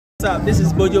What's up? This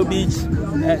is Bojo Beach.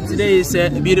 Today is a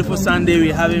beautiful Sunday.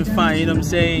 We're having fun, you know what I'm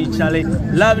saying, Charlie?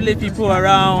 Lovely people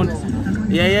around.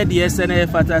 Yeah, the SNF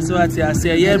Fataswati. I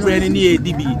say, yeah, Brenny,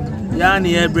 DB.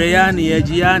 Yani, Briani,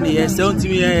 Gianni, sound to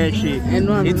me.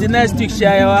 It's the next week.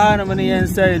 Share your hand money and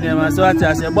say them. So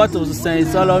I say, bottles saying,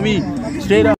 it's all on me.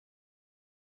 Straight up.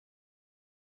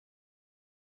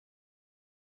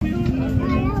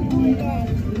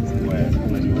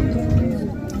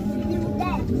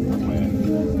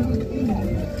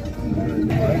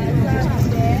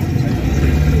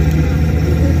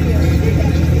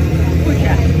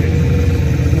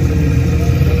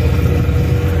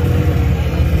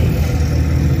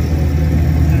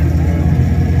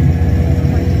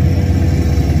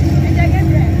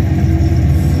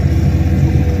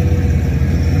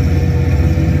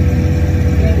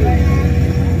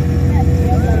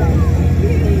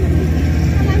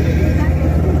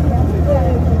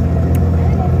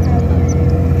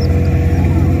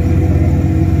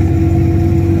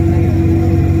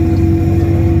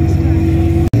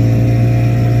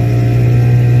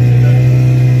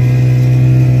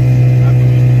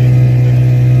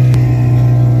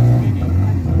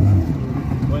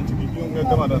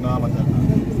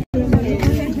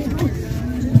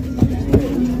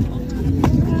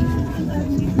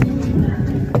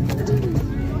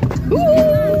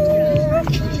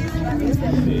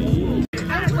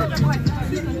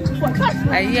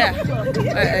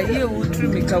 Yeah, would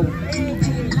trim me cow.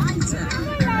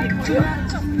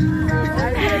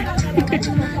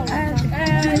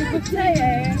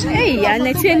 Hey, and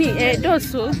it's any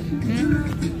dosso.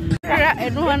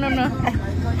 No.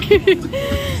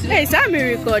 Hey, Sammy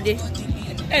recording.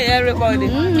 Hey, I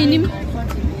recording. Minimum.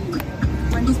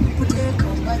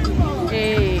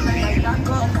 Hey.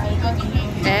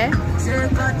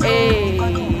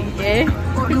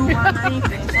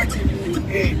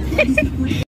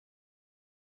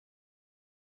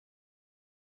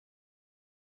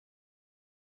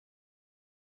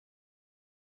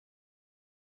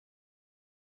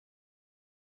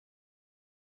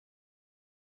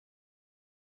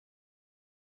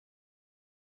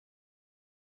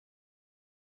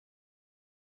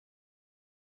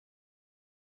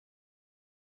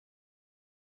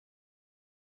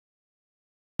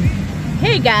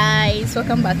 Hey guys,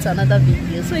 welcome back to another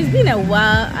video. So it's been a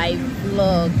while I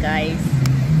vlog, guys,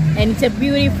 and it's a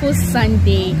beautiful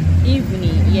Sunday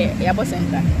evening. Yeah, about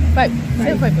Sunday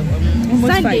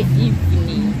Sunday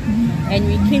evening, and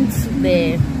we came to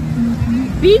the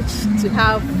beach to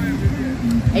have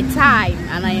a time,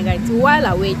 and I got to while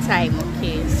away time.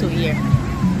 Okay, so yeah,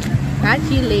 catch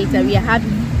you later. We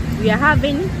are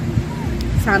having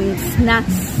some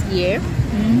snacks here.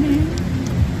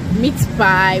 Meat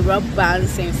pie, rub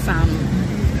buns, and some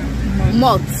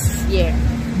mugs. Yeah.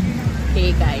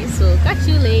 Okay, guys. So catch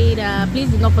you later. Please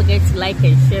do not forget to like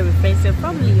and share with friends and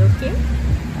family. Okay.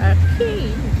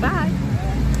 Okay. Bye.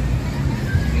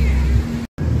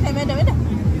 Hey, madam.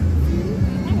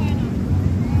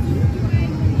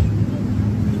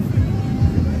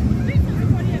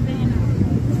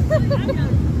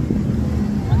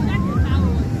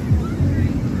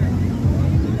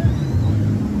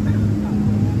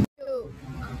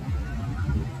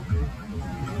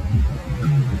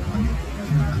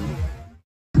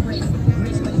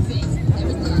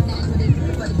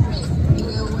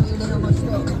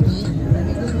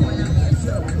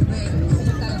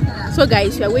 So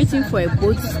guys, we are waiting for a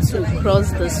boat to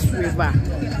cross this river.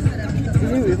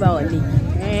 Is it river or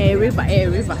lake?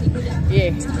 River.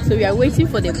 Yeah. So we are waiting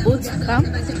for the boat to come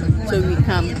so we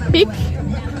can pick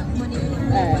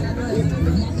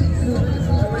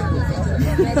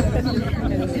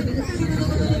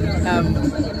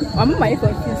I'm my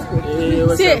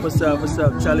confused. Hey, what's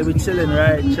up? Charlie, we chilling,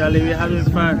 right? Charlie, we having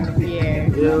fun. Yeah.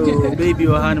 Yo, baby,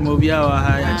 or hand movie hour,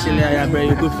 actually, I am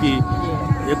very good for you.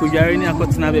 You could carry a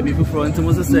cotton baby before and to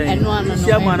Moses saying,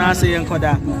 Shaman, I say, and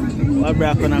Koda, or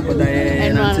Bracona Koda,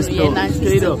 and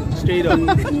straight up.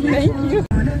 Thank you.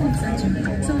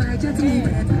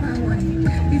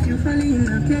 If you fall in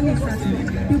love,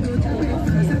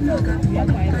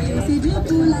 you go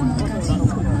to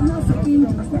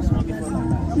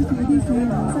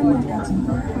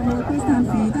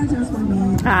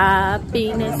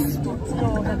happiness.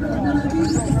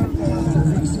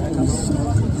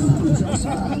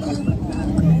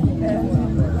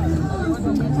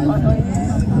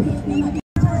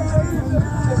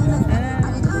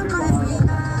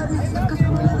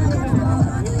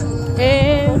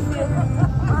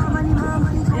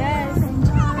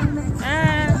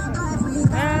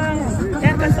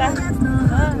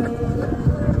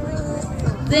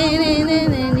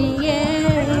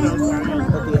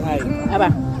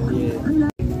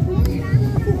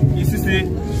 You see,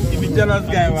 if you jealous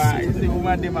guy, why? You see,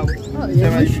 woman, they might. Oh,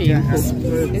 yeah,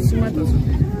 it's tomatoes.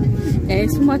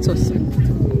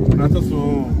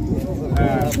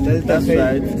 That's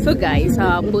right. So guys,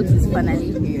 our boat is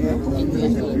finally here.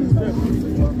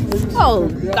 Oh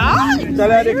God!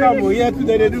 They come here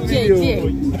today. They do video.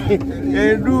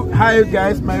 They do. Hi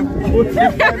guys, my boat.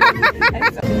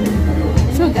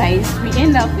 So guys, we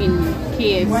end up in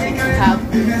KFC to have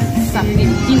something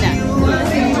dinner.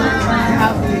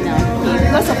 Have dinner. Okay.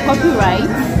 Because of copyright,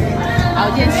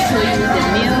 I'll just show you the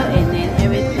meal and then